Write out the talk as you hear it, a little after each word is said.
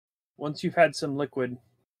once you've had some liquid,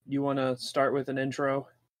 you want to start with an intro,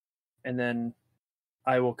 and then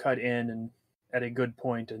I will cut in and at a good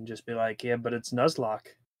point and just be like, yeah, but it's Nuzlocke.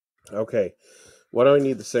 Okay. What do I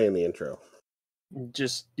need to say in the intro?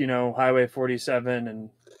 Just, Highway 47, and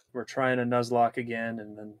we're trying a Nuzlocke again,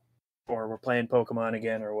 and then, or we're playing Pokemon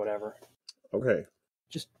again, or whatever. Okay.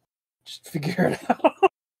 Just figure it out.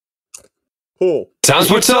 Cool. Times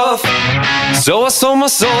were tough, so I sold my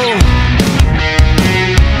soul. And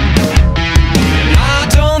I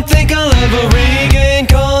don't think I'll ever regain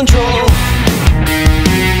control.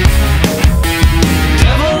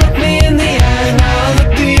 Devil looked me in the eye, and I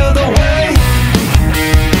looked the other way.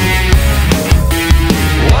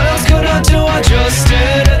 What else could I do? I just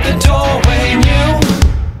stared at the doorway, knew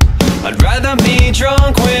I'd rather be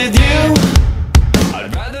drunk with you.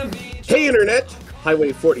 I'd rather be. Hey, Internet!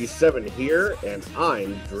 Highway 47 here, and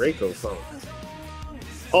I'm Dracofunk.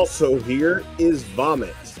 Also here is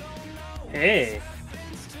Vomit. Hey.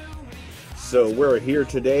 So we're here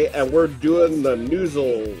today, and we're doing the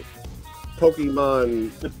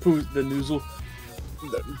Pokemon... The Noozle.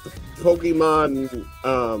 The Pokemon,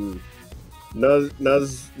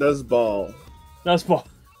 Nuzball. Nuzball.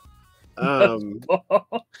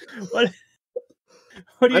 Nuzball.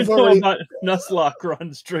 What do you know about Nuzlocke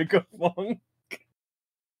runs, Dracofunk?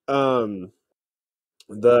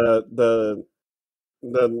 The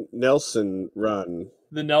Nelson run.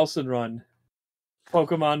 The Nelson run.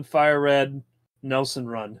 Pokemon Fire Red Nelson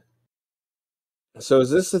run. So is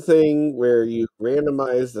this the thing where you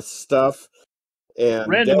randomize the stuff and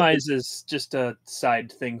randomize is just a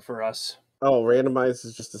side thing for us. Oh, randomize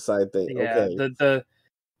is just a side thing. Yeah, okay. The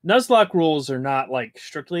Nuzlocke rules are not like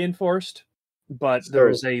strictly enforced, but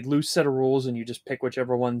there's a loose set of rules and you just pick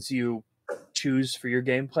whichever ones you choose for your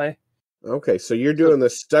gameplay. Okay, so you're doing the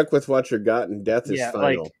stuck with what you got and death is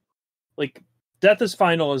final. Like death is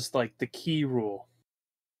final is like the key rule.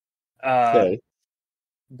 Okay.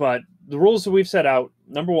 But the rules that we've set out,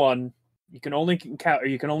 number one, you can only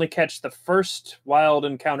catch the first wild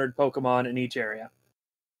encountered Pokemon in each area.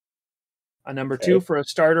 Number two, for a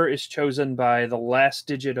starter, is chosen by the last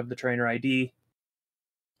digit of the trainer ID.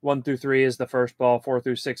 1 through 3 is the first ball, 4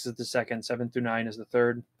 through 6 is the second, 7 through 9 is the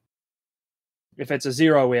third. If it's a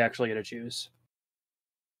 0, we actually get to choose.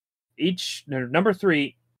 Number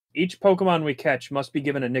 3, each Pokemon we catch must be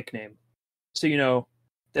given a nickname. So,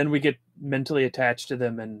 then we get mentally attached to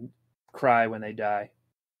them and cry when they die.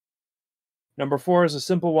 Number 4 is a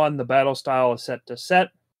simple one. The battle style is set to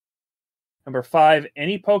set. Number 5,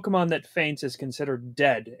 any Pokemon that faints is considered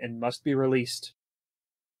dead and must be released.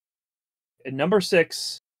 And number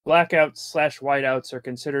 6, blackouts/whiteouts are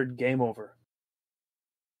considered game over.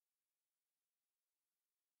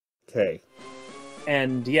 Okay.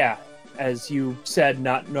 And yeah, as you said,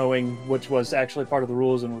 not knowing which was actually part of the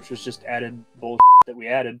rules and which was just added bullshit that we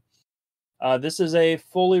added, this is a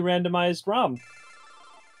fully randomized ROM.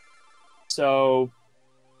 So,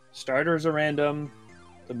 starters are random,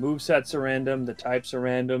 the movesets are random, the types are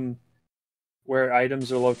random, where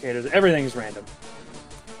items are located, everything's random.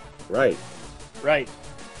 Right. Right.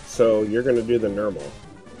 So, you're going to do the normal.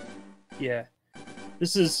 Yeah.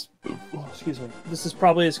 This is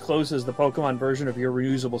probably as close as the Pokemon version of your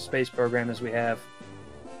reusable space program as we have.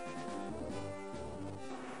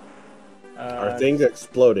 Are things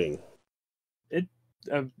exploding?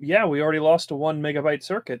 Yeah, we already lost a 1 megabyte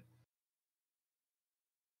circuit.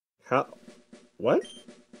 How? What?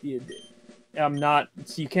 You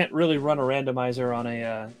can't really run a randomizer on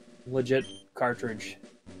a legit cartridge.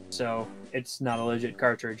 So, it's not a legit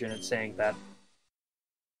cartridge, and it's saying that.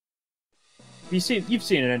 You've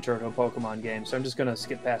seen an intro to a Pokemon game, so I'm just gonna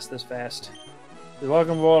skip past this fast.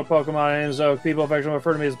 Welcome to the world of Pokemon. So people affectionately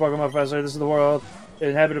refer to me as Pokemon Professor. This is the world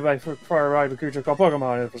inhabited by far-right creature called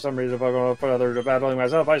Pokemon. And for some reason, Pokemon put others are battling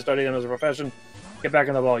myself. I study them as a profession. Get back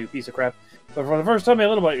in the ball, you piece of crap. But for the first, tell me a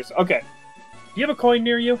little about yourself. Okay. Do you have a coin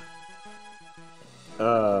near you?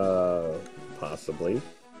 Possibly.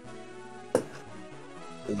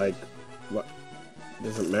 Like, what?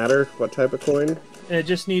 Does it matter what type of coin? It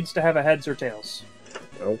just needs to have a heads or tails.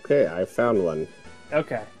 Okay, I found one.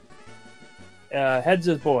 Okay. Heads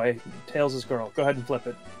is boy, tails is girl. Go ahead and flip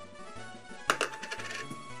it.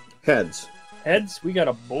 Heads. Heads? We got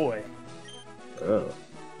a boy. Oh.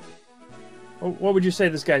 What would you say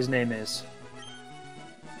this guy's name is?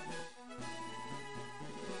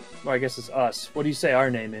 Well, I guess it's us. What do you say our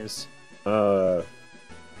name is? I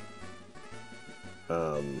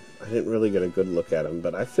didn't really get a good look at him,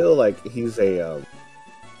 but I feel like he's a,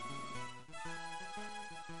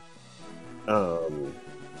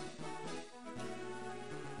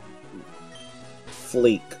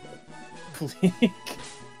 Fleek. Fleek?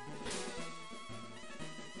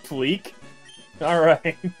 Fleek?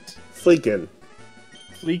 Alright. Fleekin.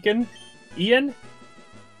 Fleekin? Ian?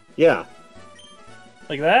 Yeah.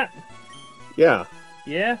 Like that? Yeah.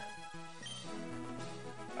 Yeah?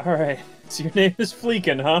 Alright. So your name is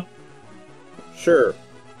Fleekin, huh? Sure.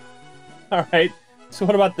 Alright. So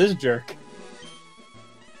what about this jerk?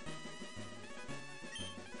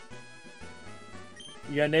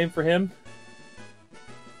 You got a name for him?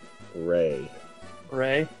 Ray.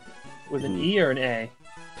 Ray? With an E or an A?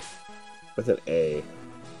 With an A.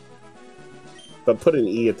 But put an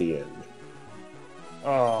E at the end.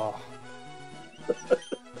 Oh.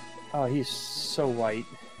 Oh, he's so white.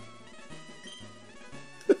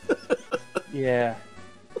 Yeah.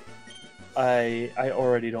 I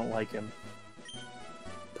already don't like him.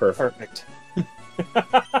 Perfect.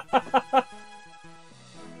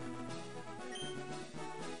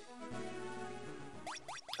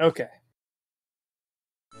 Okay.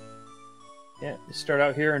 Yeah, you start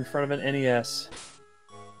out here in front of an NES.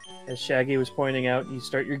 As Shaggy was pointing out, you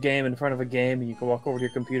start your game in front of a game, and you can walk over to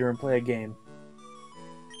your computer and play a game.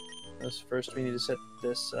 First, we need to set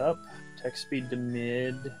this up. Text speed to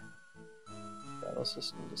mid. Battle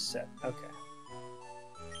system to set. Okay.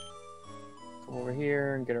 Come over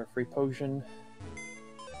here and get our free potion.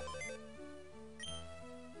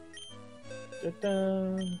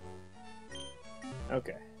 Da-da.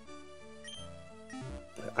 Okay.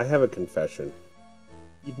 I have a confession.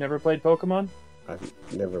 You've never played Pokemon? I've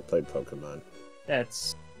never played Pokemon.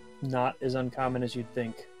 That's not as uncommon as you'd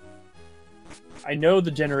think. I know the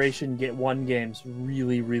Generation 1 games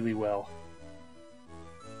really, really well.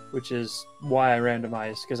 Which is why I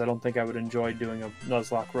randomized, because I don't think I would enjoy doing a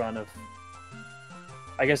Nuzlocke run of...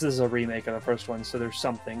 I guess this is a remake of the first one, so there's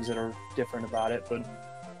some things that are different about it, but...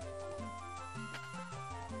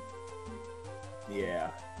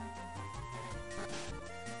 Yeah.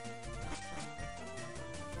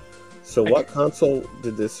 So what console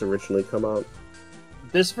did this originally come out?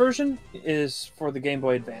 This version is for the Game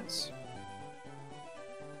Boy Advance.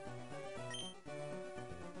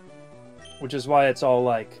 Which is why it's all,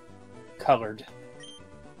 like, colored.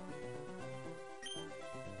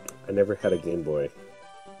 I never had a Game Boy.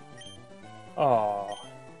 Aw.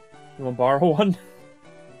 You want to borrow one?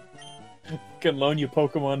 Can loan you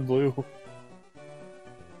Pokemon Blue.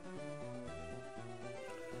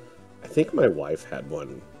 I think my wife had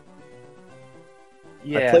one.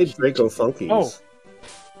 Yeah. I played Dracofunk.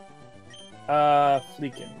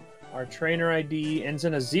 Fleekin. Our trainer ID ends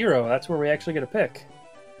in a 0. That's where we actually get a pick.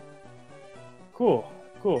 Cool,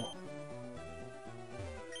 cool.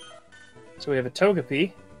 So we have a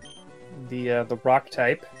Togepi, the rock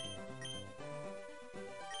type.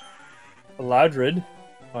 A Loudred.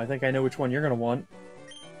 Oh, I think I know which one you're gonna want.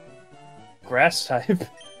 Grass type.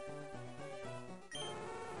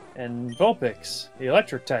 And Vulpix, the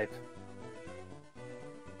electric type.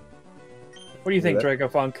 What do you think,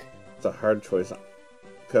 Dracofunk? It's a hard choice.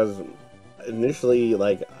 Because initially,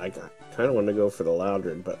 like, I kind of wanted to go for the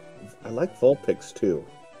Loudred, but I like Vulpix too.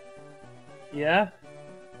 Yeah?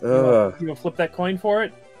 You gonna flip that coin for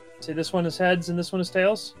it? Say this one is heads and this one is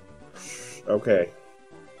tails? Okay.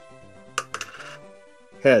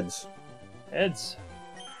 Heads. Heads.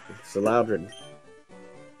 It's the Loudred.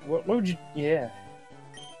 What would you... Yeah.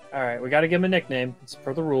 Alright, we gotta give him a nickname. It's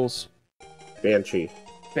per the rules. Banshee.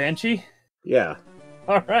 Banshee? Yeah.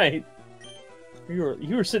 Alright. You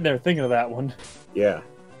were sitting there thinking of that one. Yeah.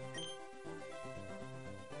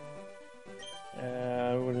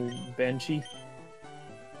 What is it? Banshee?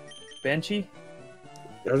 Banshee?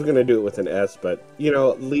 I was gonna do it with an S, but, you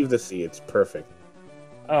know, leave the C. It's perfect.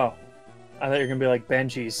 Oh. I thought you were gonna be like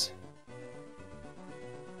Banshees.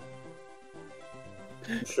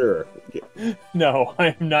 Sure. Yeah. No,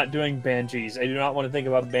 I am not doing Banshees. I do not want to think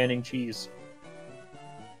about banning cheese.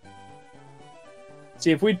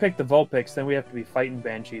 See, if we'd picked the Vulpix, then we have to be fighting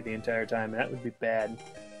Banshee the entire time, and that would be bad.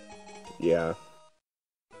 Yeah.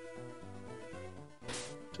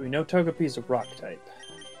 So we know Togepi's a rock type.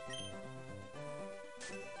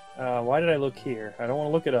 Why did I look here? I don't want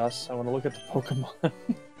to look at us. I want to look at the Pokemon.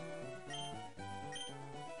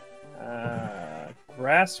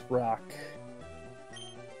 Grass rock.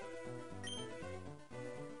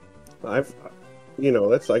 You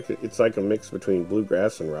know, it's like a mix between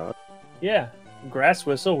bluegrass and rock. Yeah. Grass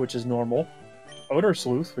Whistle, which is normal. Odor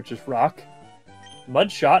Sleuth, which is rock.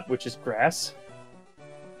 Mud Shot, which is grass.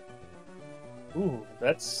 Ooh,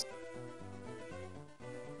 that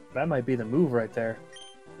might be the move right there.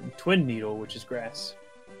 And Twin Needle, which is grass.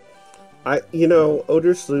 You know,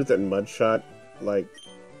 Odor Sleuth and Mudshot, like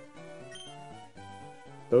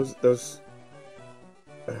those.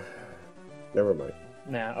 Never mind.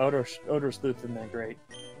 Nah, Odor Sleuth isn't that great.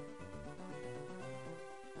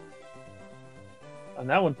 And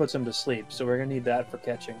that one puts him to sleep, so we're going to need that for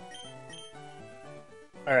catching.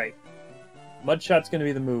 Alright. Mudshot's going to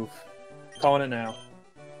be the move. Calling it now.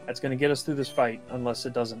 That's going to get us through this fight, unless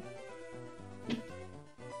it doesn't.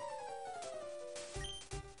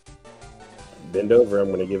 Bend over, I'm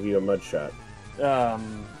going to give you a Mudshot.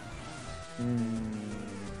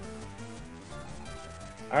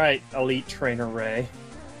 Alright, Elite Trainer Ray.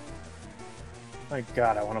 My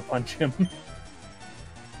god, I want to punch him.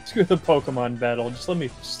 Screw the Pokemon battle, just let me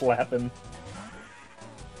slap him.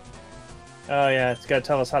 Oh yeah, it's gotta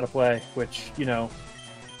tell us how to play, which, you know,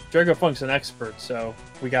 Dracofunk's an expert, so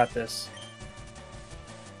we got this.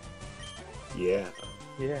 Yeah.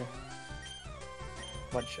 Yeah.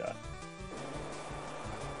 Mudshot.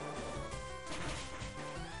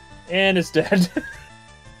 And it's dead.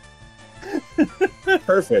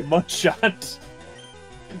 Perfect. Mudshot.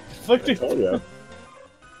 I told you.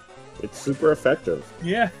 It's super effective.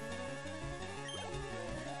 Yeah.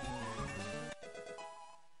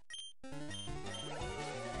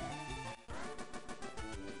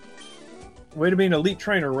 Way to be an elite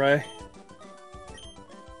trainer, Ray.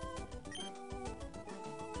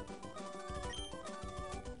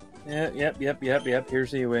 Yep.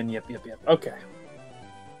 Here's the win. Yep. Okay.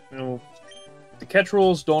 No, the catch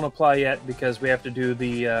rules don't apply yet because we have to do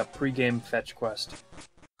the pre-game fetch quest.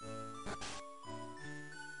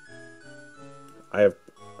 I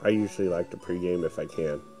usually like to pregame if I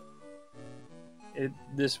can.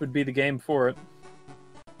 This would be the game for it.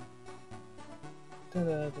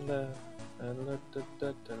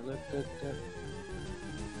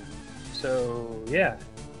 So yeah,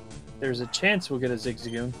 there's a chance we'll get a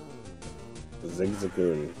Zigzagoon.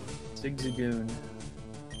 Zigzagoon. Zigzagoon.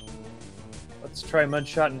 Let's try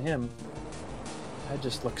Mudshotting him. That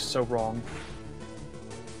just looks so wrong.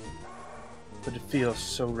 But it feels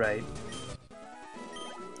so right.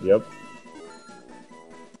 Yep.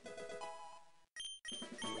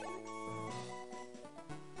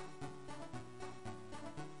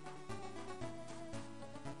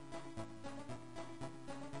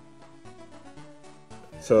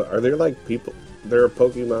 So, are there like people? There are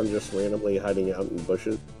Pokemon just randomly hiding out in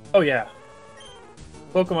bushes? Oh yeah.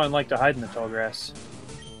 Pokemon like to hide in the tall grass.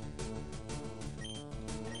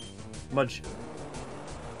 Mudshot.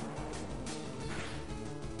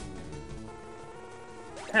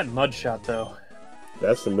 That Mudshot, though.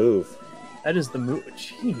 That's the move. That is the move.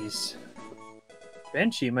 Jeez.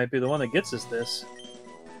 Banshee might be the one that gets us this.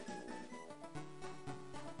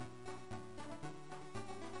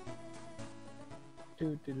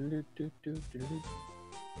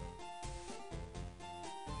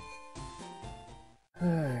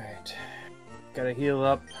 Alright. Gotta heal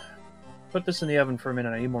up. Put this in the oven for a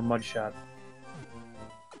minute. I need more Mudshot.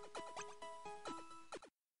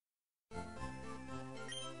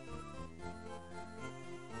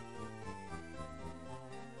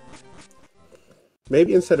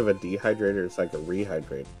 Maybe instead of a dehydrator, it's like a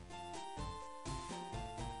rehydrator.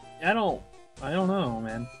 I don't know,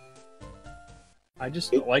 man. I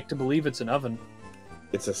just like to believe it's an oven.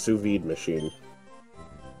 It's a sous vide machine.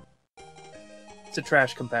 It's a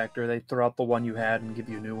trash compactor. They throw out the one you had and give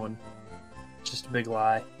you a new one. It's just a big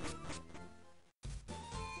lie.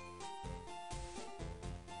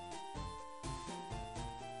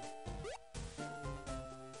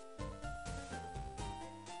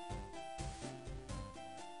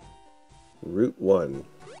 Route 1.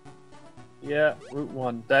 Yeah, Route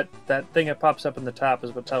 1. That thing that pops up in the top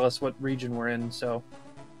is what tells us what region we're in, so...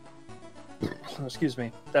 Excuse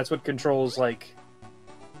me. That's what controls, like...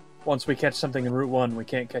 Once we catch something in Route 1, we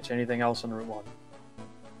can't catch anything else on Route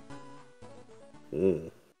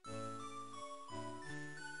 1.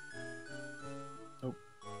 Oh,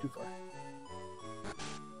 too far.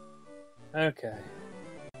 Okay.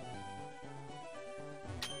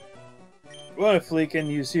 Well, Fleekin,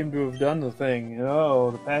 you seem to have done the thing.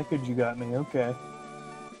 Oh, the package you got me. Okay.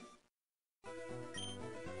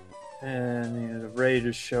 And you know, the Ray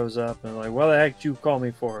just shows up and like, what the heck did you call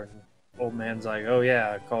me for? And old man's like, oh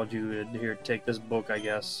yeah, I called you to here, take this book, I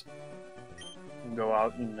guess. And go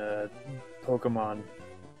out and Pokemon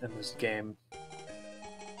in this game.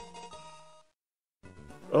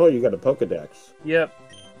 Oh, you got a Pokedex. Yep.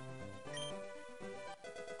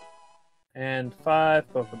 And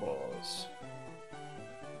 5 Pokeballs.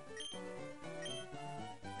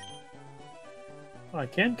 Oh, I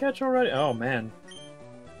can catch already? Oh, man.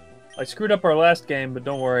 I screwed up our last game, but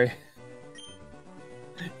don't worry.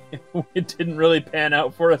 It didn't really pan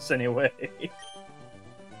out for us anyway.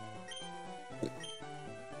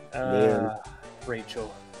 Man.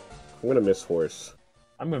 Rachel. I'm gonna miss Horse.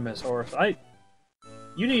 I'm gonna miss Horse.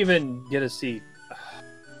 You didn't even get a seat.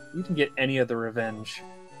 You can get any of the revenge.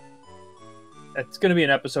 It's going to be an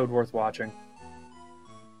episode worth watching.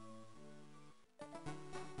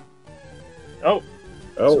 Oh!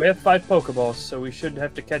 So we have 5 Pokeballs, so we should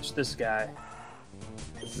have to catch this guy.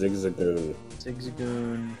 Zigzagoon.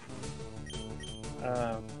 Zigzagoon.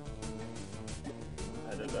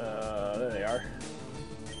 There they are.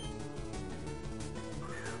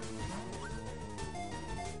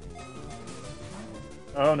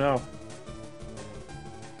 Oh no.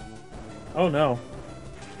 Oh no.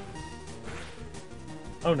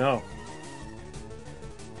 Oh no.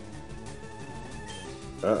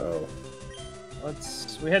 Uh-oh.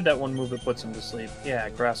 We had that one move that puts him to sleep. Yeah,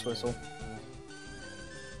 Grass Whistle.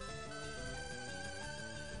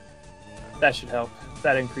 That should help.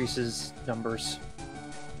 That increases numbers.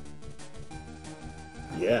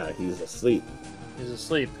 Yeah, he's asleep. He's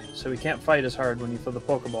asleep, so he can't fight as hard when you throw the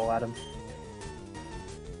Pokeball at him.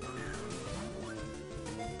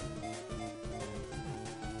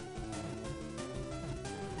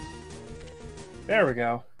 There we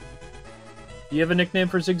go. Do you have a nickname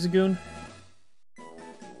for Zigzagoon?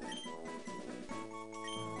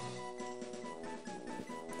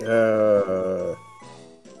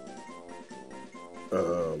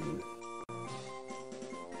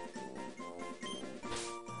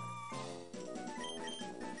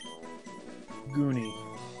 Goonie.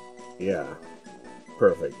 Yeah.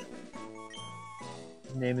 Perfect.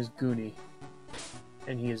 His name is Goonie.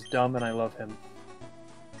 And he is dumb and I love him.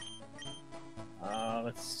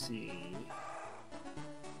 Let's see.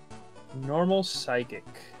 Normal Psychic.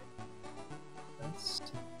 That's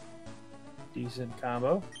a decent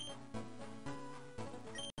combo.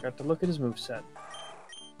 Got to look at his moveset.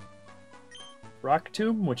 Rock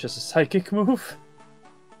Tomb, which is a psychic move.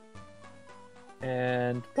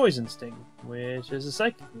 And Poison Sting, which is a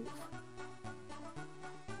psychic move.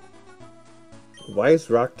 Why is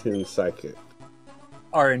Rock Tomb psychic?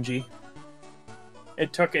 RNG.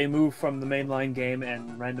 It took a move from the mainline game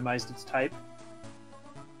and randomized its type.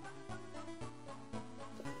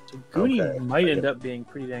 So Goonie might end up being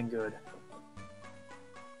pretty dang good.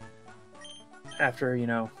 After, you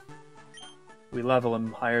know, we level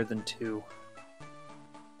him higher than 2.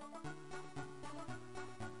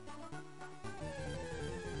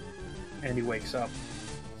 And he wakes up.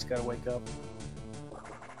 He's gotta wake up.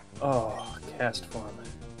 Oh, cast form.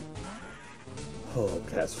 Oh,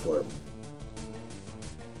 cast form.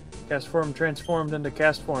 Cast form transformed into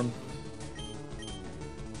cast form.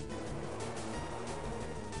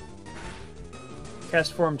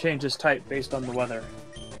 Cast form changes type based on the weather,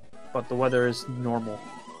 but the weather is normal.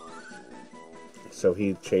 So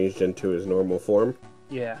he changed into his normal form?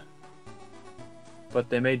 Yeah. But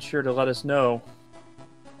they made sure to let us know.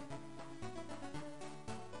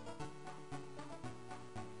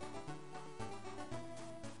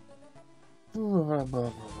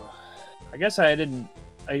 I guess I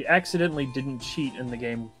accidentally didn't cheat in the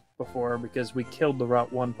game before because we killed the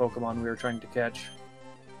Route 1 Pokemon we were trying to catch.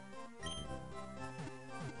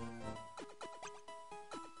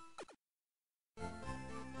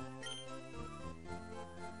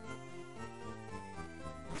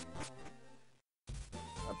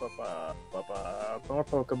 More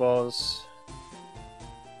Pokeballs.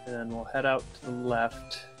 And then we'll head out to the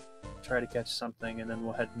left, try to catch something, and then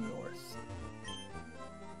we'll head north.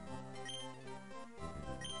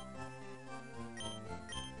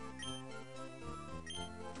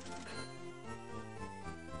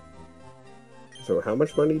 So how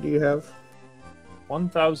much money do you have?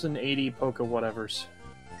 1,080 Poke whatevers.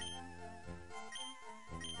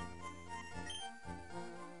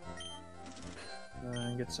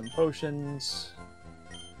 Get some potions.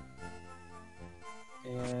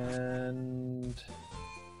 And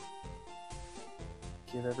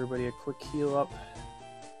give everybody a quick heal up.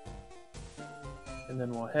 And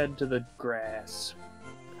then we'll head to the grass.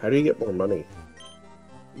 How do you get more money?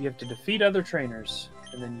 You have to defeat other trainers,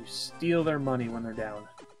 and then you steal their money when they're down.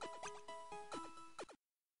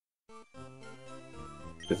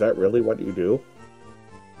 Is that really what you do?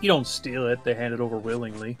 You don't steal it, they hand it over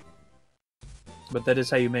willingly. But that is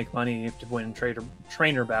how you make money. You have to win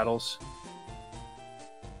trainer battles.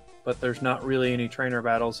 But there's not really any trainer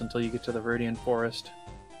battles until you get to the Viridian Forest.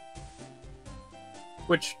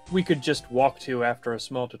 Which we could just walk to after a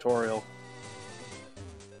small tutorial.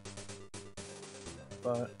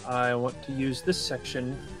 But I want to use this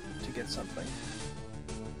section to get something.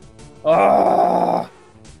 Ah!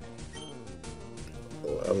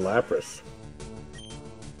 A Lapras.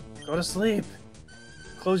 Go to sleep.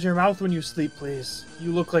 Close your mouth when you sleep, please.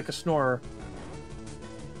 You look like a snorer.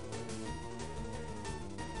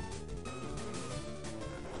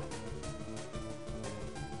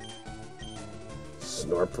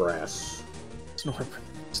 Snorprass.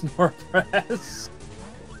 Snorprass.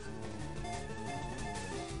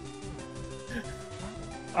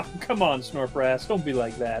 Oh, come on, Snorprass. Don't be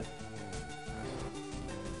like that.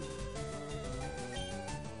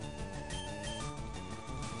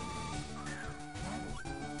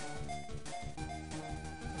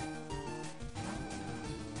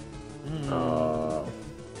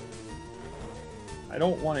 I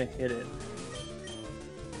don't want to hit it.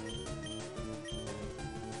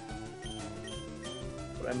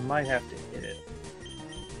 But I might have to hit it.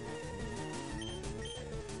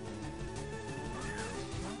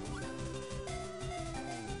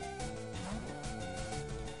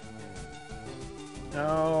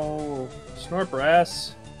 No,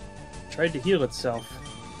 Snorprass tried to heal itself.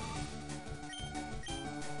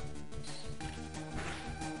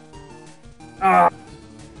 Ah!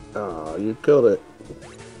 Oh, you killed it.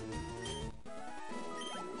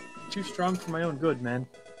 Too strong for my own good, man.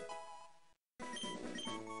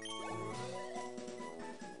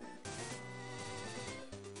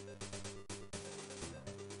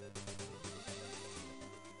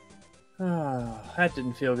 Ah, that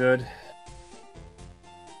didn't feel good.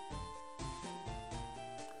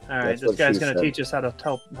 Alright, this guy's gonna teach us how to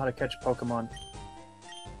catch Pokemon.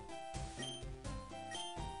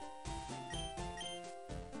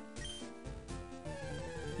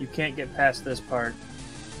 You can't get past this part,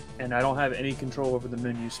 and I don't have any control over the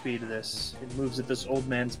menu speed of this. It moves at this old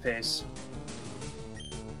man's pace.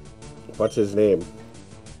 What's his name?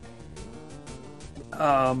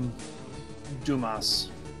 Dumas.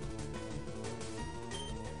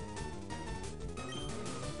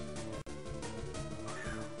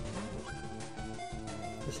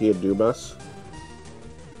 Is he a Dumas?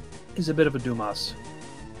 He's a bit of a Dumas.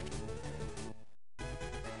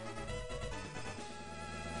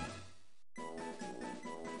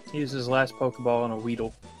 He uses his last Pokeball on a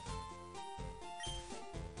Weedle.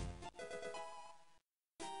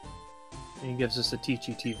 And he gives us a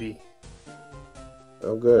Teachy TV.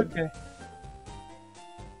 Oh, good. Okay.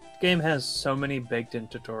 This game has so many baked-in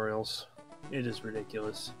tutorials. It is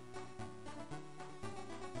ridiculous.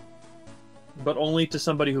 But only to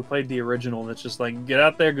somebody who played the original that's just like, get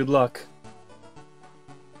out there, good luck.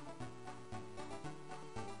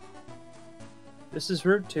 This is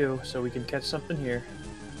Route 2, so we can catch something here.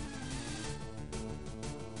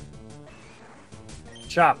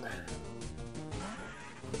 Chop.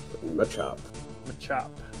 Machop. Machop.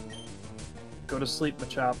 Go to sleep,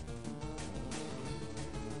 Machop.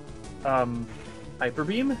 Hyper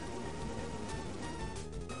Beam?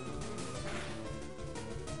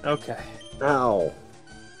 Okay. Ow.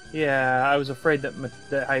 Yeah, I was afraid that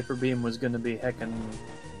that Hyper Beam was gonna be heckin'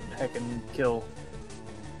 kill.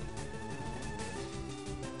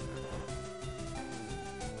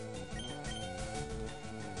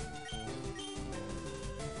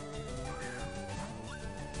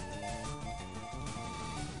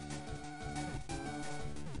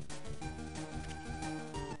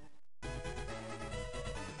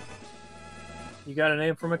 You got a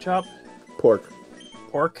name for Machop? Pork.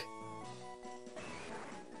 Pork?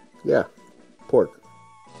 Yeah. Pork.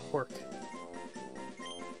 Pork.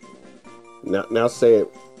 Now say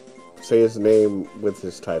it. Say his name with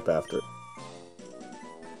his type after it.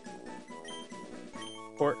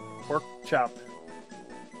 Pork chop.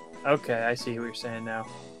 Okay, I see what you're saying now.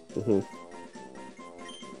 Mm-hmm.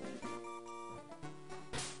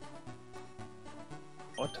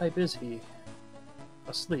 What type is he?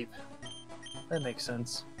 Asleep. That makes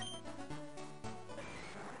sense.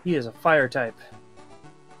 He is a fire type.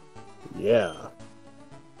 Yeah.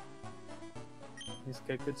 He's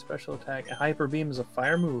got good special attack. A Hyper Beam is a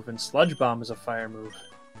fire move, and Sludge Bomb is a fire move.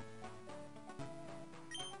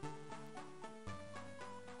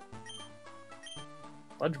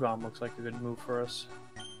 Sludge Bomb looks like a good move for us.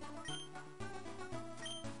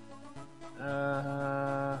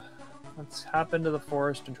 Let's hop into the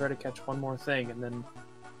forest and try to catch one more thing, and then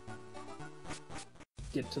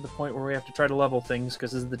get to the point where we have to try to level things,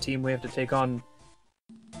 because this is the team we have to take on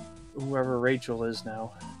whoever Rachel is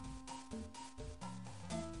now.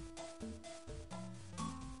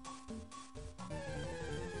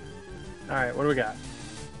 Alright, what do we got?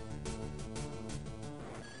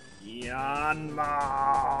 Yanma!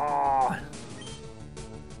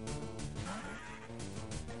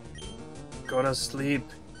 Go to sleep,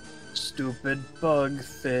 stupid bug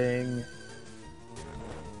thing.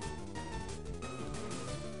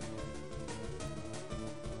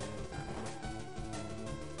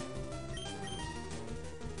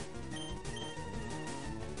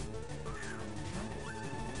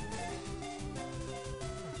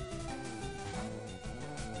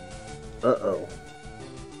 Uh-oh.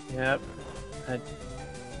 Yep.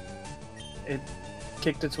 It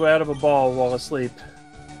kicked its way out of a ball while asleep.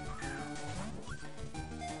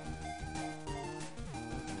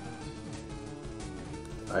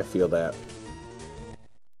 I feel that.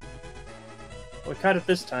 We caught it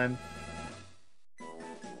this time.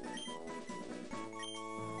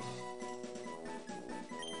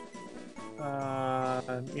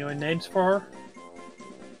 You know any names for her?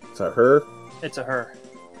 It's a her? It's a her.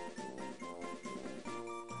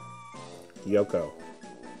 Yoko.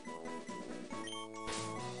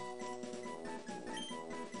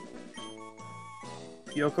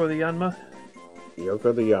 Yoko the Yanma?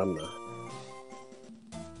 Yoko the Yanma.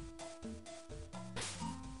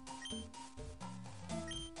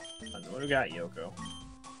 What do we got, Yoko?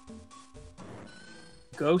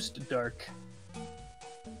 Ghost Dark.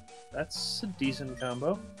 That's a decent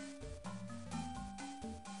combo.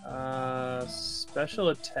 Special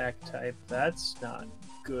attack type. That's not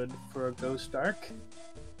good for a Ghost Dark.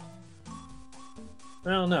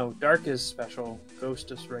 Well, no. Dark is special.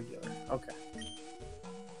 Ghost is regular. Okay.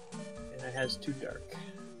 And it has 2 Dark.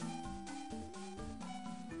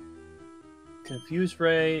 Confuse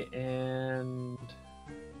Ray and...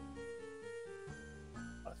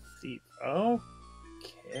 a Thief.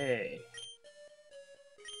 Okay.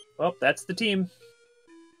 Well, that's the team.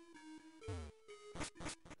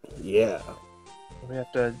 Yeah. We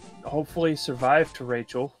have to hopefully survive to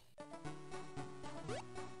Rachel.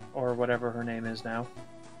 Or whatever her name is now.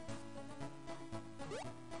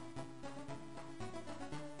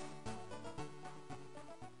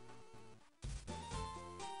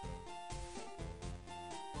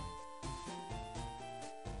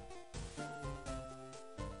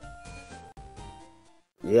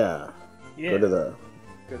 Yeah. Yeah. Go to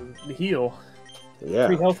the heal. Yeah.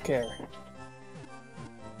 Free healthcare.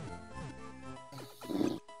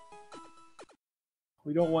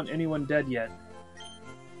 We don't want anyone dead yet.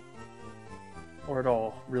 Or at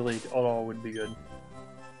all. Really, at all would be good.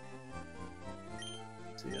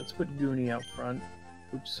 Let's see, let's put Goonie out front.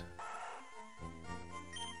 Oops.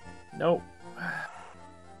 Nope.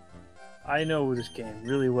 I know this game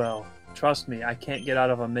really well. Trust me, I can't get out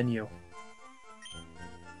of a menu.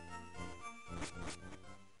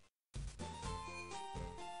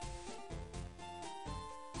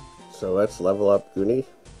 So let's level up Goonie.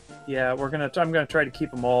 Yeah, I'm gonna try to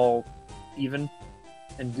keep them all even,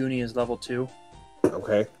 and Goonie is level 2.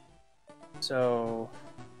 Okay. So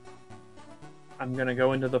I'm gonna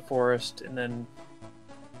go into the forest and then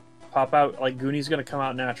pop out. Like Goonie's gonna come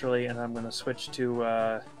out naturally, and I'm gonna switch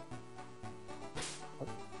to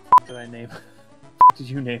what did I name? What did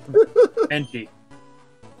you name him? Banshee.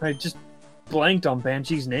 I just blanked on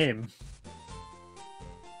Banshee's name.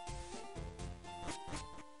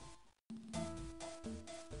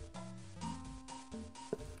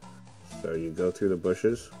 So you go through the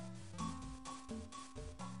bushes.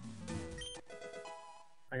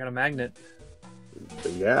 I got a magnet.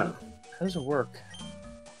 Yeah. How does it work?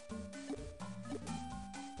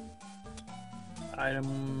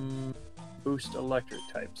 Item boost electric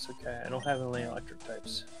types. Okay, I don't have any electric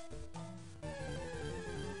types.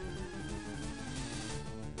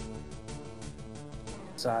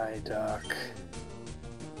 Psyduck.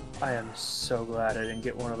 I am so glad I didn't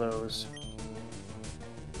get one of those.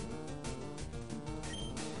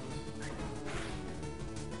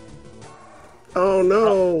 Oh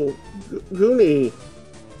no! Goonie!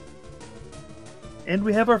 And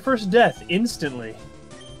we have our first death instantly.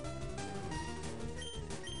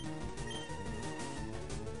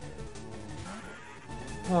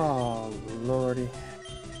 Oh, lordy.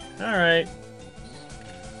 Alright.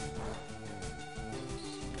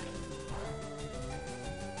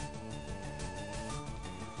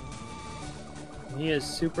 He is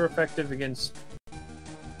super effective against...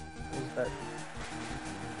 What is that?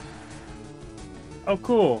 Oh,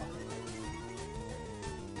 cool.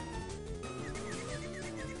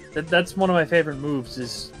 That's one of my favorite moves,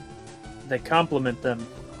 is they complement them,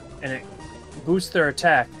 and it boosts their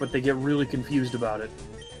attack, but they get really confused about it.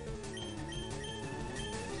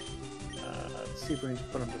 Let's see if we can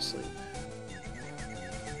put them to sleep.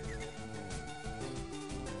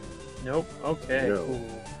 Nope. Okay, No.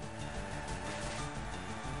 cool.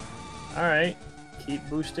 Alright. Keep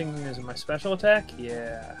boosting. Is it my special attack?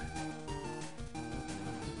 Yeah.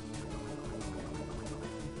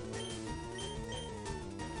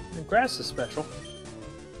 And grass is special.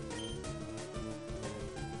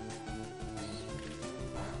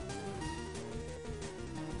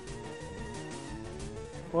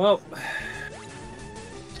 Well,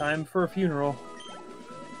 time for a funeral.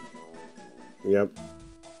 Yep.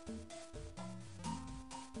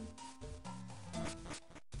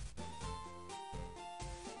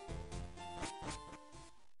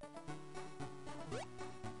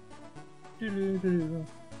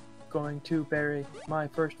 going to bury my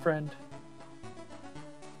first friend.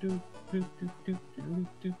 Do, do, do, do, do,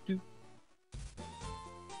 do, do.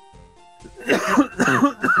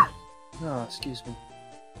 Oh, excuse me.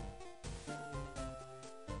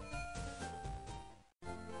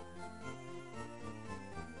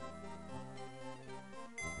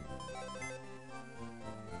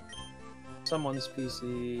 Someone's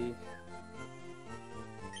PC.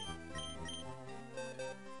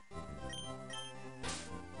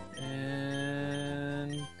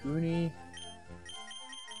 And Goonie.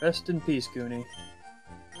 Rest in peace, Goonie.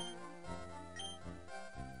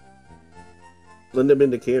 Lend him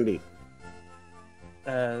into candy.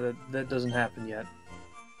 That doesn't happen yet.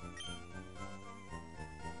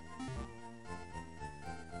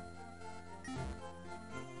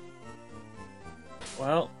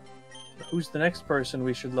 Well, who's the next person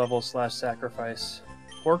we should level / sacrifice?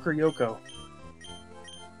 Pork or Yoko?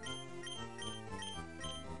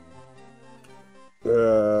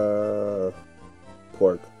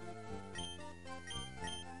 Pork.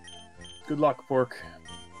 Good luck, Pork.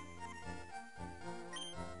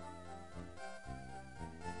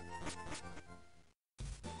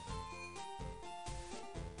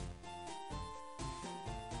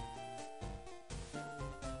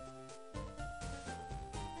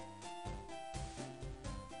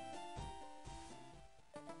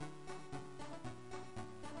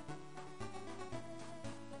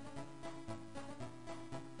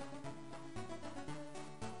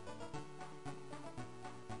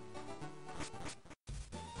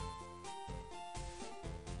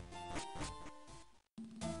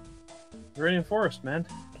 Viridian Forest, man.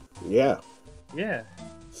 Yeah. Yeah.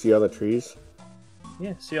 See all the trees?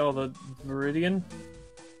 Yeah, see all the Viridian?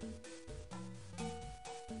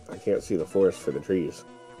 I can't see the forest for the trees.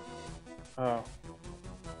 Oh.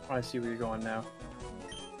 I see where you're going now.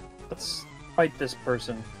 Let's fight this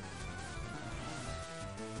person.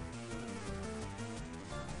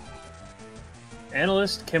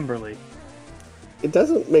 Analyst Kimberly. It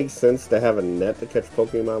doesn't make sense to have a net to catch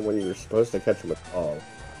Pokemon when you're supposed to catch them with all.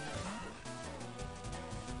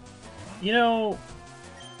 You know,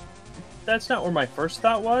 that's not where my first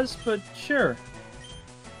thought was, but sure.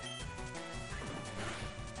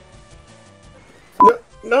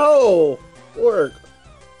 No! Work!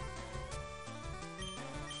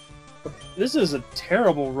 This is a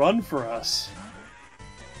terrible run for us.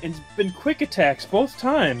 It's been quick attacks both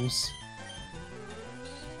times.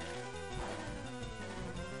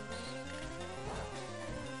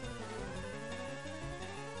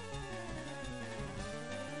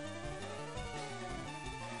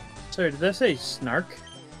 Sorry, did I say snark?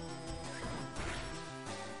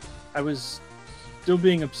 I was still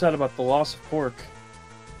being upset about the loss of Pork.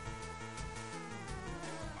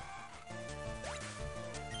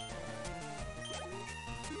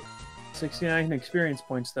 $69 experience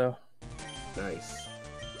points, though. Nice.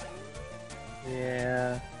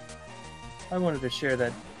 Yeah. I wanted to share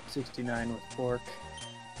that 69 with Pork.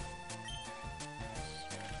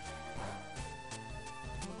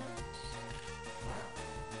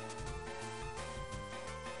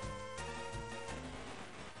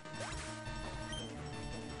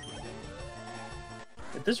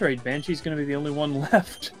 At this rate, Banshee's gonna be the only one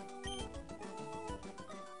left.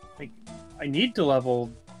 I need to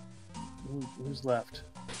level... Who's left?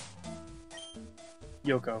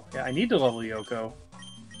 Yoko. Yeah, I need to level Yoko.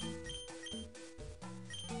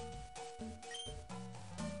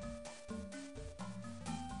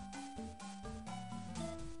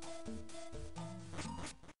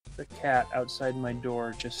 The cat outside my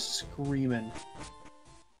door just screaming.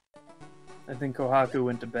 I think Kohaku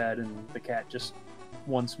went to bed and the cat just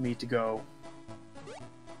wants me to go.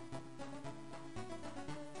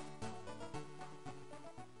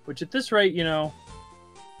 Which at this rate, you know,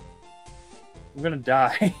 I'm gonna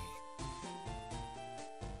die.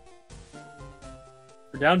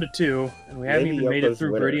 We're down to 2, and we haven't even made it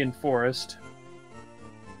through Viridian Forest.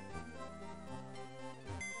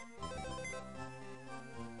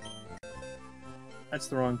 That's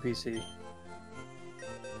the wrong PC.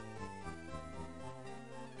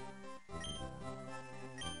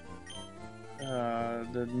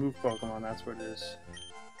 The move Pokemon, that's what it is.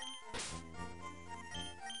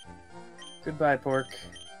 Goodbye, Pork.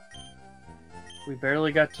 We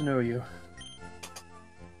barely got to know you.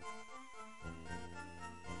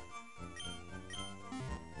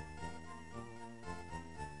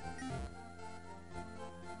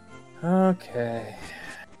 Okay.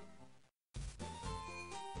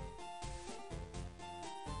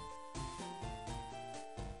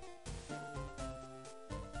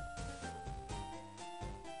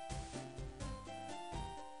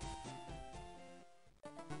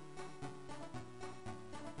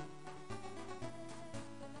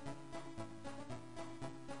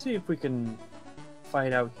 See if we can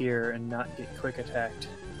fight out here and not get quick attacked.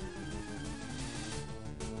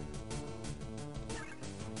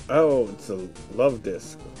 Oh, it's a love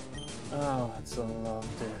disc. Oh, it's a love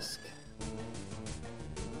disc.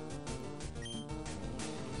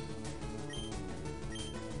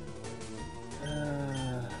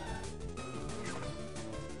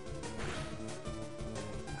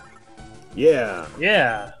 Yeah.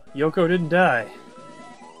 Yeah, Yoko didn't die.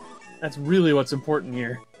 That's really what's important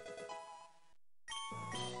here.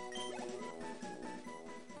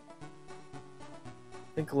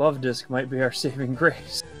 I think Love Disc might be our saving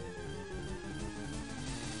grace.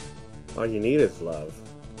 All you need is love.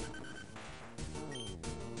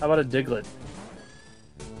 How about a Diglett?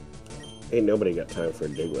 Ain't nobody got time for a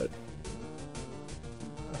Diglett.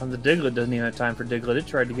 The Diglett doesn't even have time for Diglett. It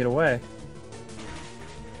tried to get away.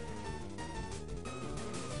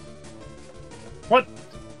 What?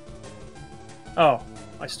 Oh,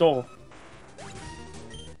 I stole.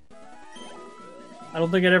 I don't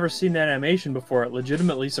think I'd ever seen that animation before. It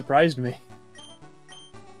legitimately surprised me.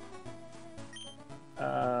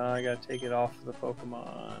 I gotta take it off the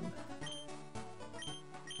Pokemon.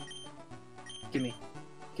 Gimme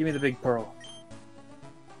the big pearl.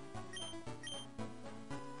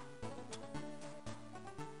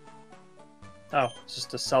 Oh, it's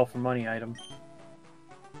just a sell for money item.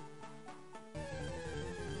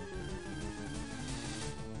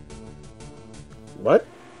 What?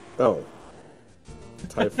 Oh.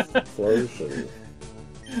 Typhlosion.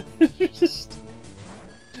 Just...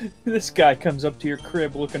 This guy comes up to your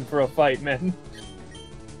crib looking for a fight, man.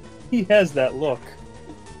 He has that look.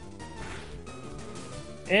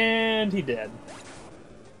 And he dead.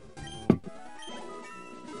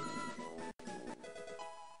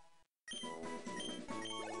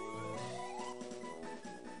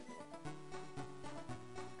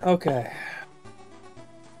 Okay.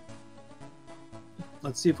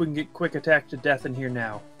 Let's see if we can get quick attack to death in here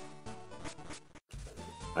now.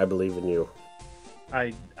 I believe in you.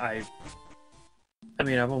 I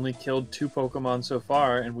mean, I've only killed 2 Pokemon so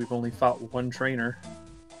far, and we've only fought 1 trainer.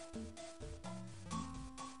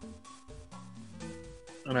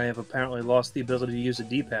 And I have apparently lost the ability to use a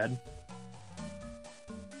D-pad.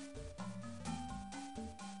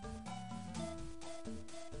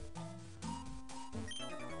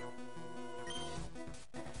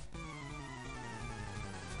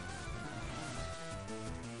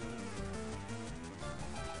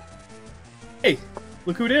 Hey,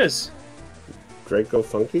 look who it is!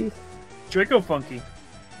 Dracofunky? Dracofunky.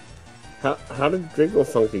 How did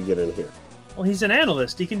Dracofunky get in here? Well, he's an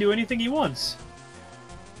analyst. He can do anything he wants.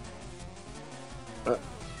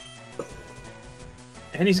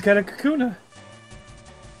 And he's got a Kakuna.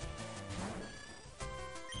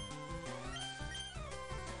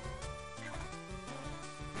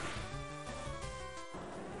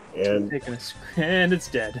 And and it's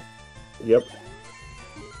dead. Yep.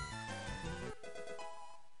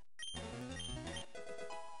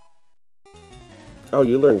 Oh,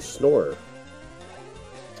 you learned Snore.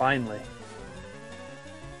 Finally.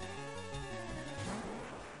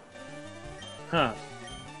 Huh.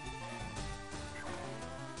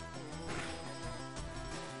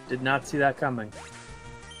 Did not see that coming.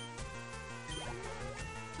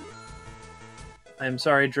 I am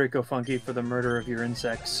sorry, Dracofunky, for the murder of your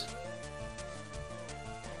insects.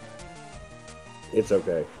 It's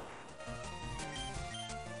okay.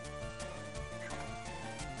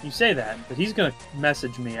 You say that, but he's gonna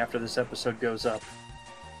message me after this episode goes up.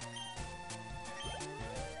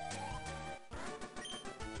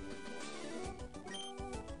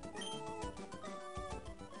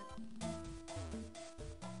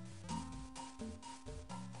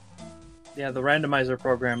 Yeah, the randomizer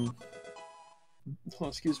program... Oh,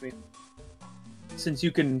 excuse me. Since you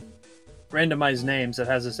can randomize names, it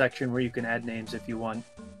has a section where you can add names if you want.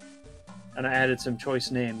 And I added some choice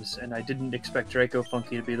names, and I didn't expect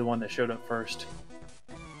Dracofunky to be the one that showed up first.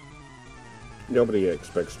 Nobody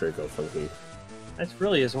expects Dracofunky. That's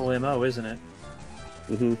really his whole MO, isn't it?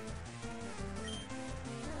 Mm-hmm.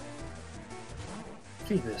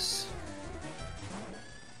 Phoebus.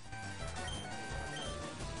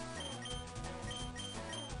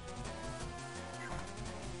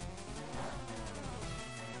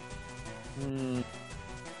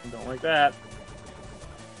 Don't like that.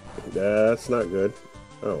 That's not good.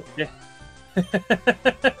 Oh. Yeah.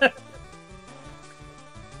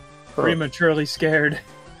 Prematurely scared.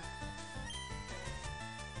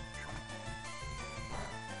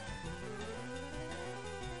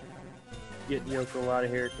 Get Yoko out of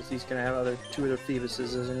here because he's gonna have 2 other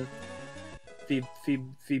Phoebuses, isn't he?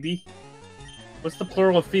 Phoebe? What's the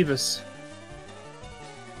plural of Phoebus?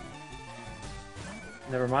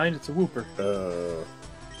 Never mind, it's a Wooper.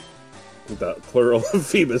 The plural of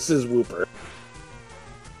Phoebus is Wooper.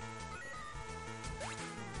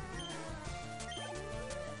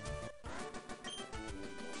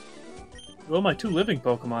 Well, my 2 living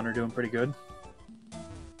Pokemon are doing pretty good.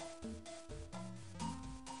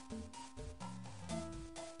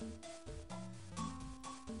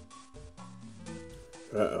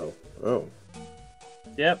 Uh-oh. Oh.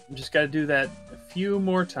 Yep, just gotta do that a few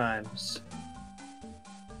more times.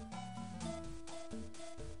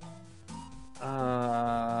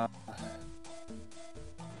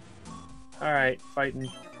 Alright,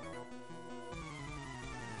 fighting.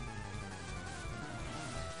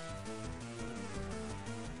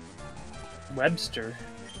 Webster.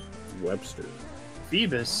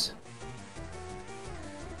 Phoebus.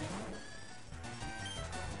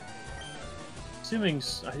 Assuming...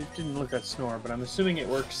 I didn't look at Snore, but I'm assuming it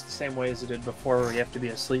works the same way as it did before, where you have to be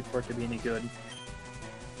asleep for it to be any good.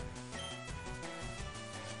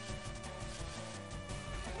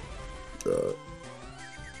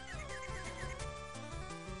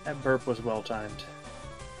 That burp was well-timed.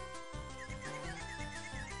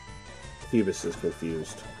 Phoebus is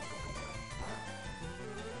confused.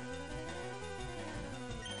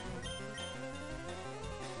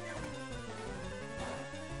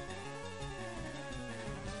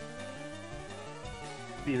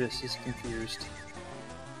 Phoebus is confused.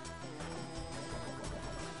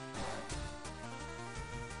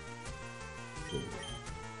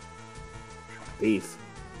 Beef.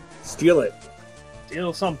 Steal it.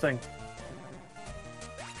 Steal something.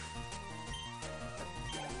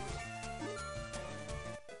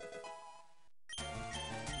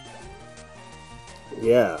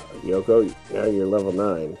 Yeah, Yoko, now you're level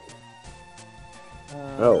 9.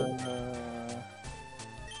 Oh.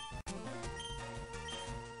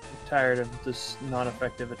 I'm tired of this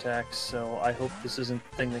non-effective attacks, so I hope this isn't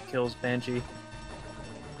the thing that kills Banshee.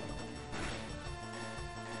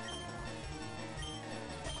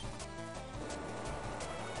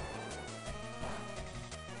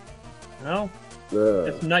 Well,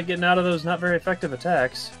 if I'm not getting out of those not very effective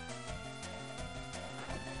attacks.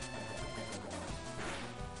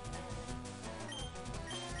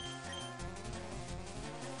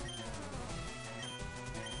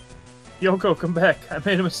 Yoko, come back. I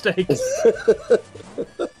made a mistake.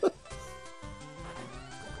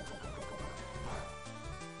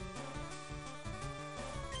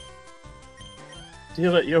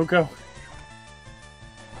 Deal it, Yoko.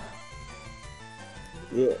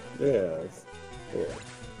 Yeah.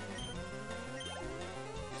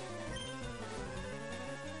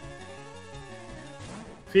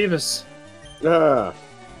 Phoebus. Ah.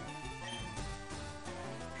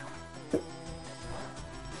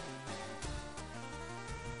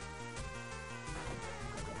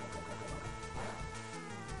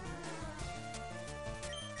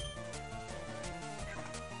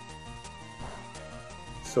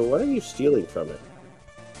 So what are you stealing from it?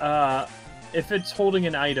 If it's holding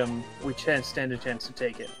an item, we stand a chance to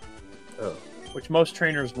take it. Oh. Which most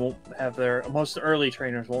trainers won't have most early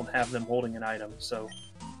trainers won't have them holding an item, so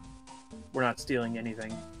we're not stealing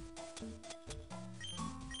anything.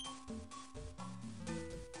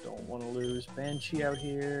 Don't want to lose Banshee out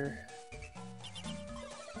here.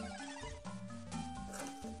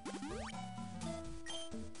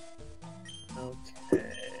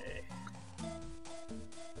 Okay.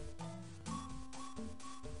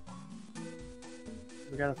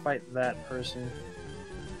 We gotta fight that person.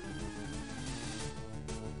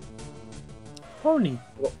 Pony.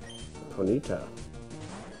 Well, Ponyta.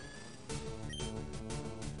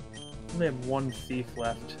 Only have 1 thief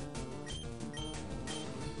left.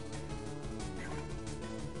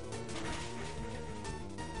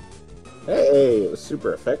 Hey, it was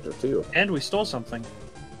super effective too. And we stole something.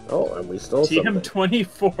 Oh, and we stole something.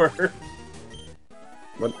 TM24.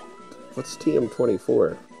 What's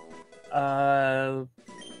TM24?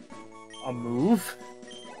 A move?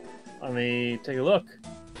 Let me take a look.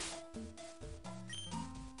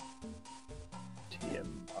 TM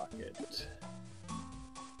Pocket.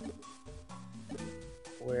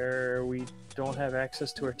 Where we don't have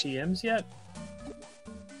access to our TMs yet?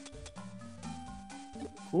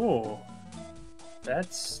 Cool.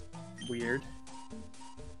 That's weird.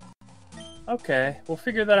 Okay, we'll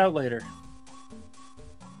figure that out later.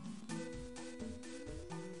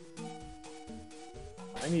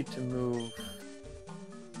 I need to move...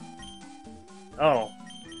 Oh.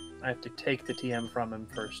 I have to take the TM from him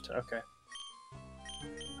first. Okay.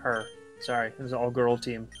 Her. Sorry, it was an all-girl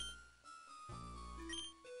team.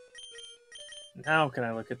 Now can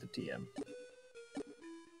I look at the TM?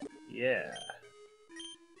 Yeah.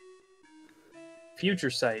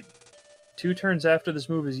 Future Sight. 2 turns after this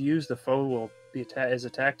move is used, the foe will be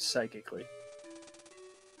attacked psychically.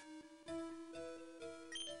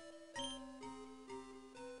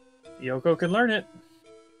 Yoko can learn it.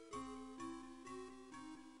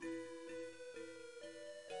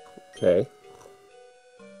 Okay.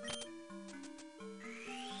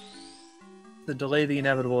 To delay the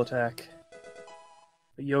inevitable attack.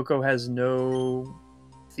 But Yoko has no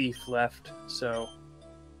thief left, so...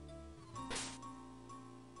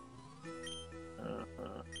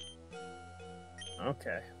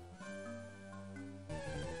 Okay.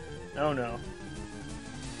 Oh no.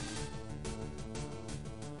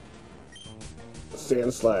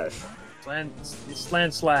 Sand slash.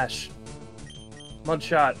 Slant slash. Mud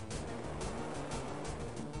shot.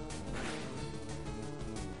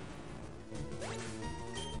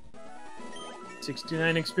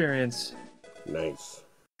 $69 experience. Nice.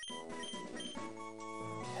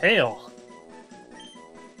 Hail.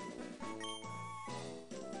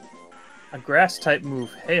 A grass type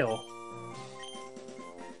move. Hail.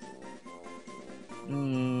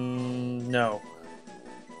 No.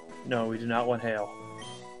 No, we do not want hail.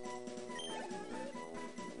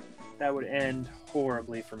 That would end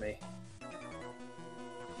horribly for me.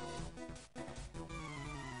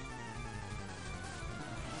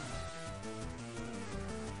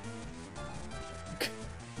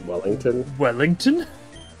 Wellington? Wellington?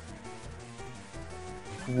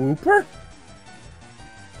 Whooper?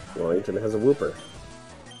 Wellington has a whooper.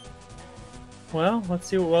 Well, let's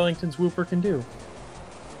see what Wellington's whooper can do.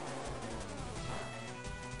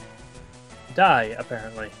 Die,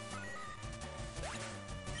 apparently.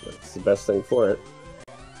 That's the best thing for it.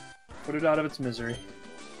 Put it out of its misery.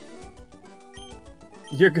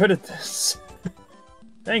 You're good at this.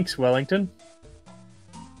 Thanks, Wellington.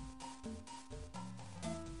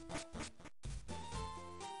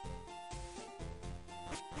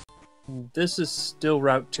 This is still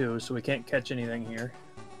Route 2, so we can't catch anything here.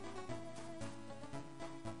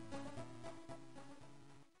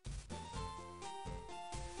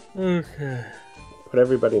 Okay. Put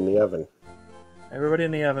everybody in the oven. Everybody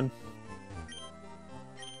in the oven.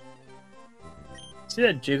 See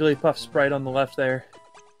that Jigglypuff sprite on the left there?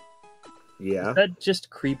 Yeah. Is that just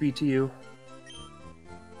creepy to you?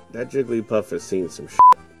 That Jigglypuff has seen some shit.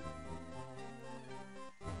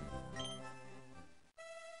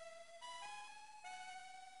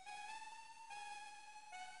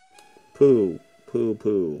 Poo. Poo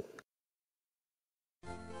poo.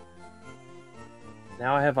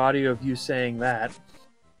 Now I have audio of you saying that.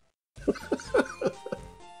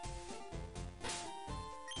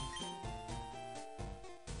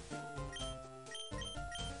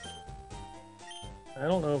 I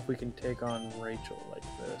don't know if we can take on Rachel like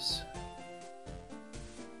this.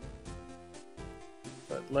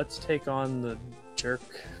 But let's take on the jerk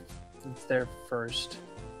that's there first.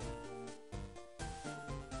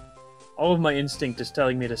 All of my instinct is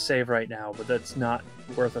telling me to save right now, but that's not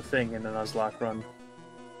worth a thing in a Nuzlocke run.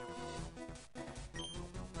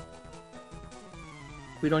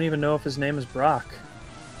 We don't even know if his name is Brock.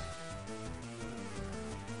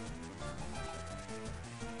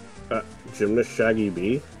 Gymnast Shaggy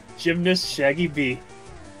B? Gymnast Shaggy B.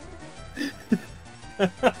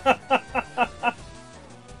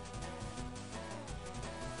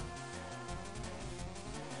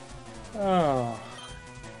 Oh.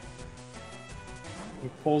 He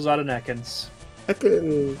pulls out an Ekans.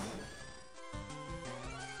 Ekans.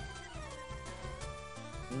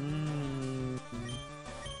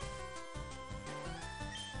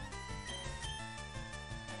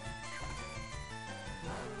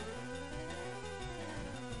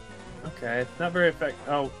 Okay, not very effective.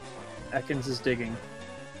 Oh, Ekans is digging.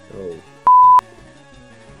 Oh.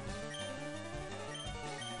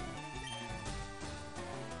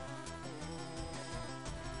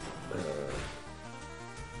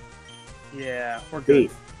 Yeah, we're good.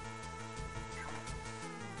 Beef.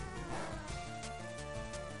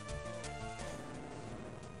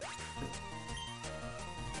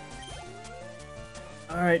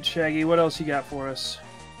 Alright, Shaggy, what else you got for us?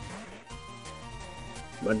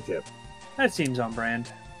 Mudkip. That seems on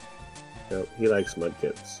brand. No, he likes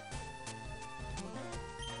Mudkips.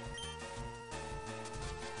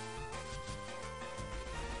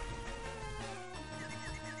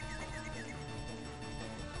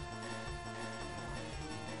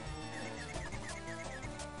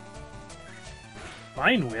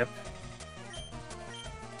 Vine Whip?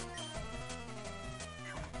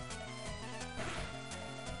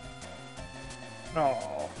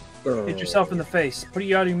 Oh. Hit yourself in the face. Put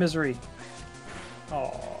you out of your misery.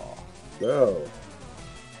 Oh. No.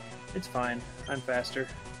 It's fine. I'm faster.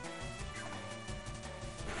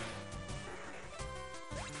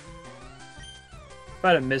 If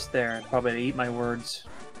I'd have missed there, I'd probably eat my words.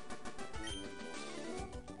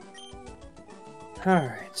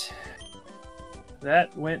 Alright.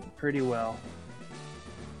 That went pretty well.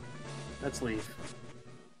 Let's leave.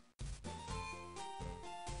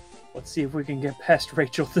 Let's see if we can get past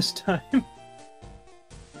Rachel this time.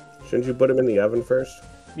 Shouldn't you put him in the oven first?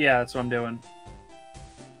 Yeah, that's what I'm doing.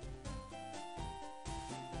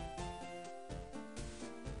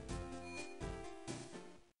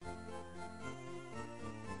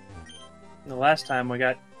 The last time we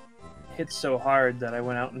got hit so hard that I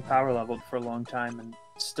went out and power leveled for a long time and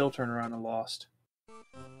still turned around and lost.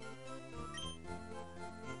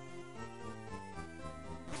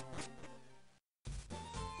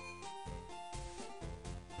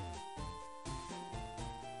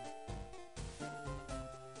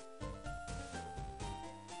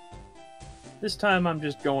 This time I'm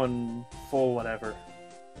just going full whatever.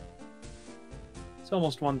 It's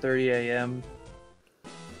almost 1:30 a.m.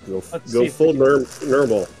 Go full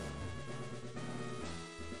normal.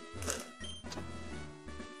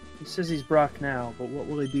 He says he's Brock now, but what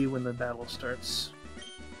will he be when the battle starts?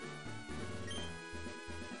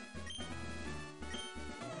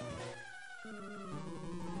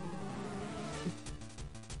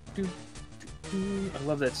 I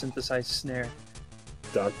love that synthesized snare.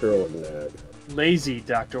 Dr. Orgnag. Lazy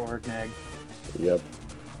Dr. Orgnag. Yep.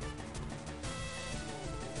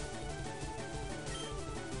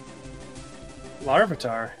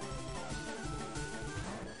 Larvitar.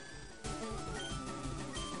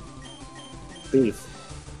 Beef.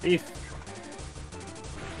 Beef.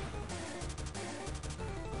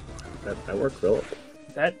 That worked well.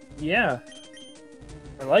 That, yeah.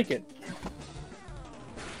 I like it.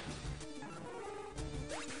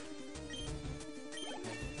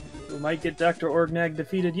 We might get Dr. Orgnag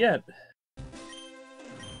defeated yet.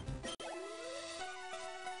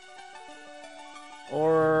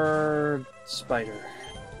 Or Spider.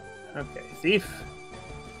 Okay, Thief?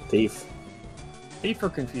 Thief. Thief or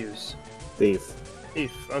Confuse? Thief.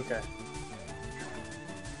 Thief, okay.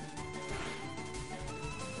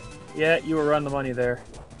 Yeah, you were on the money there.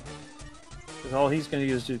 Because all he's going to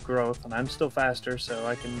use is do growth, and I'm still faster, so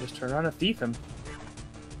I can just turn around and thief him.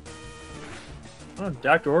 Oh,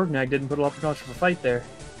 Dr. Orgnag didn't put up much of a fight there.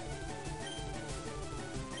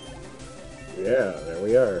 Yeah, there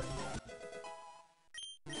we are.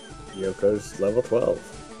 Yoko's level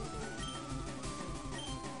 12.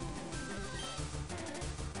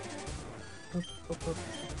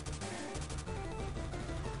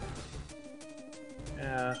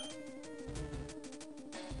 Yeah.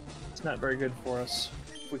 It's not very good for us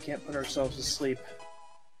if we can't put ourselves to sleep.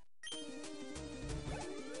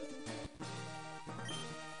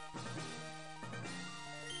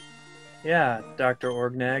 Yeah, Dr.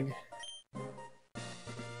 Orgnag.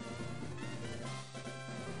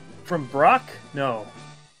 From Brock? No.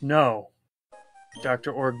 No.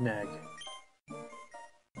 Dr. Orgnag.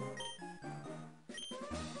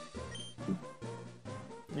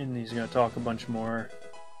 And he's gonna talk a bunch more.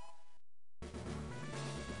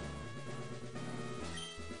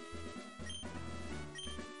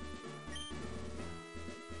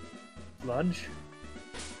 Lunge?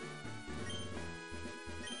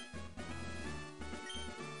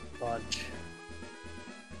 Lunge.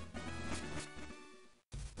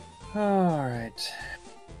 Alright.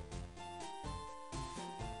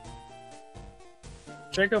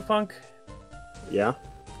 Dracofunk? Yeah?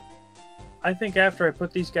 I think after I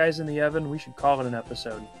put these guys in the oven, we should call it an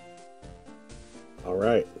episode.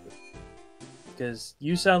 Alright. Because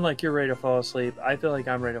you sound like you're ready to fall asleep. I feel like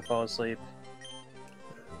I'm ready to fall asleep.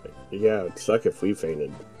 Yeah, it'd suck if we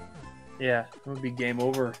fainted. Yeah, it would be game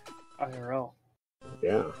over. IRL.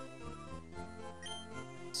 Yeah.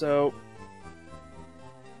 So,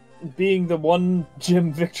 being the one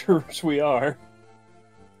gym victors we are,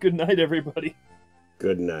 good night, everybody.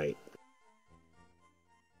 Good night.